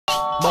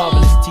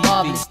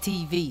Marvelous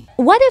TV.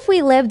 What if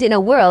we lived in a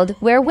world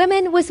where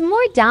women was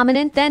more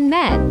dominant than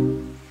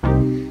men?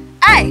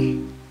 Hey!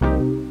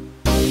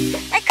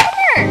 Hey, come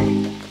here!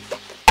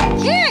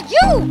 Yeah,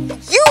 you!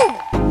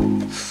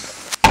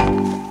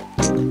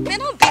 Man,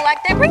 don't be like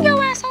that. Bring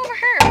your ass over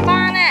here,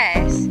 fine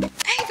ass.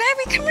 Hey,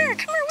 baby, come here.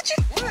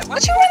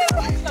 What you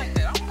running? Like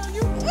that? I don't know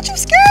you. What you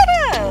scared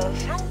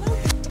of? I don't know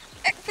you.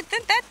 Hey, but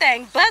that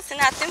thing busting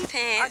out them I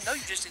pants. know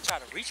you just didn't try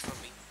to reach for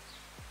me.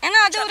 And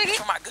I'll do Try it to reach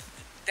again. for my good.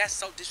 That's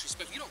so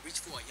disrespectful. You don't reach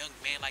for a young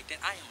man like that.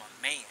 I am a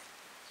man.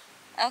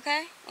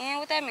 Okay, and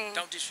what that mean?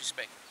 Don't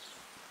disrespect me.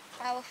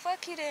 Oh, well,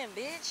 fuck you then,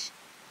 bitch.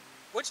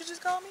 What you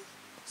just call me?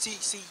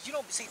 See, you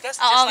don't see. That's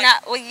Oh,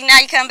 just like. now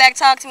you come back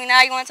talk to me.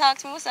 Now you want to talk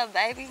to me? What's up,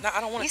 baby? No,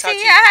 I don't want You to talk see,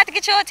 to yeah, you. I had to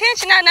get your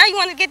attention. Now you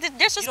want to get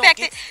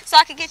disrespected so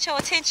I can get your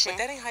attention. But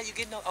that ain't how you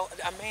get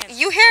a man.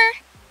 You hear?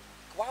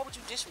 Why would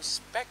you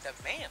disrespect a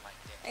man like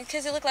that?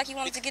 Because it looked like you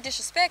wanted to get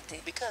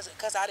disrespected. Because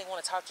I didn't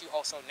want to talk to you.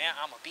 Oh, so now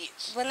I'm a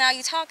bitch. But now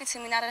you talking to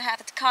me. Now that I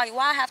have to call you,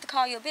 why I have to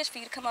call you a bitch for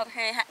you to come over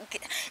here and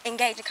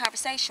engage in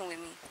conversation with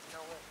me? You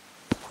know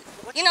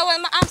what? You know what?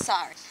 I'm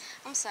sorry.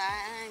 I'm sorry.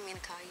 I ain't mean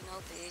to call you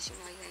no bitch. You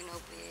know you ain't no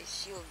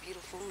bitch. You a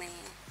beautiful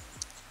man.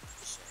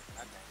 Shit,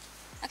 I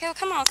think. Okay, well,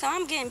 come on, cuz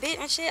I'm getting bit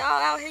and shit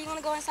all out here. You want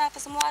to go inside for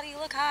some water? You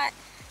look hot.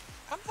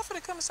 I'm not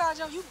finna come inside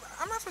your.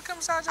 I'm not finna come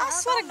inside your I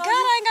house. swear to don't God, know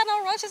you. I ain't got no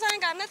roaches. I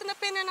ain't got nothing up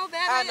in there, no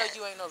bad. I know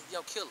you ain't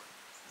no killer.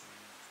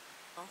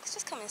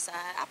 Just come inside.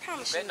 I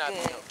promise You you better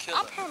not be good. no killer.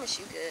 I promise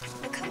you good.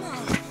 But come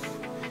on.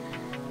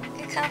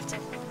 Get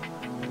comfortable.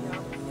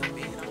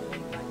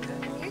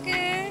 You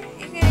good.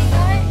 You good. You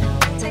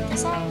alright? Take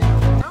this off.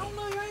 I don't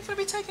know. You ain't finna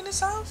be taking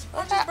this off.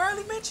 I just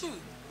barely met you.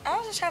 I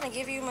was just trying to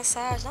give you a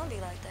massage. Don't be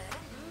like that.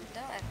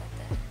 Don't act like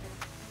that.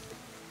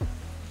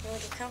 You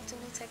want to get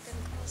comfortable? Take them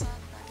clothes off.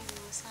 I'll give you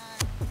a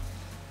massage.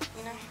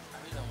 You know? I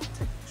really don't want to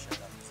take your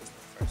shirt off for the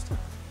first time.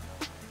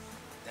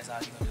 That's all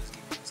you gonna do is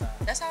give me a massage.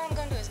 That's all I'm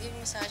gonna do is give you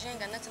a massage. You ain't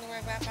got nothing to worry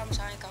about. I promise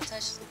you I ain't gonna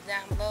touch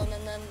down below. None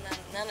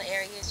of the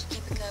areas. You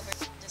keep it covered.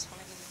 Just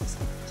wanna give you a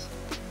massage.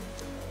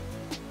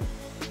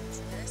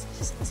 So that's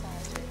just a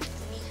massage.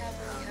 Let me help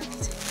you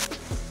too.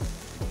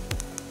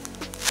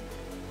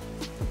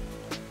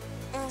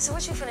 So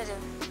what you finna do?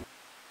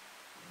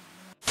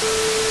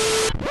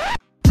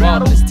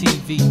 Marvelous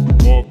TV.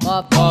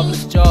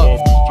 Marvelous job.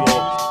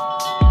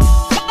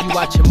 You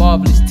watching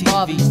Marvelous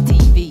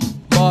TV.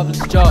 Marvelous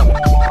job.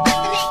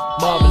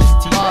 Marvelous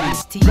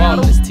TV.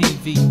 Marvelous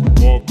TV.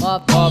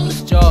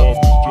 Marvelous job.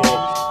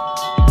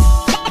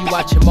 You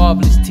watching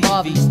Marvelous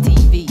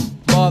TV.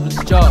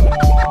 Marvelous job.